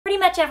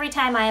much every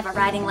time I have a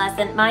riding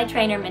lesson, my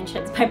trainer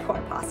mentions my poor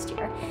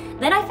posture.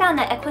 Then I found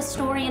the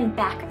Equestrian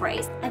back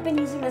brace. I've been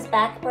using this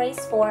back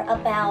brace for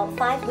about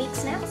 5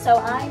 weeks now, so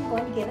I'm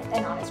going to give it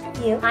an honest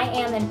review. I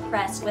am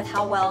impressed with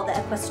how well the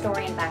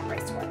Equestrian back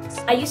brace works.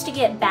 I used to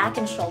get back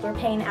and shoulder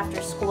pain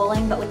after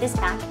schooling, but with this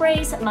back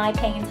brace, my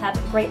pains have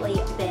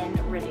greatly been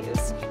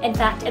reduced. In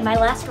fact, in my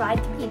last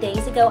ride 3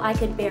 days ago, I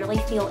could barely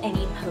feel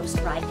any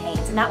post-ride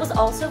pains, and that was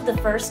also the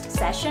first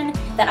session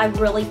that I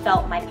really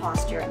felt my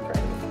posture improve.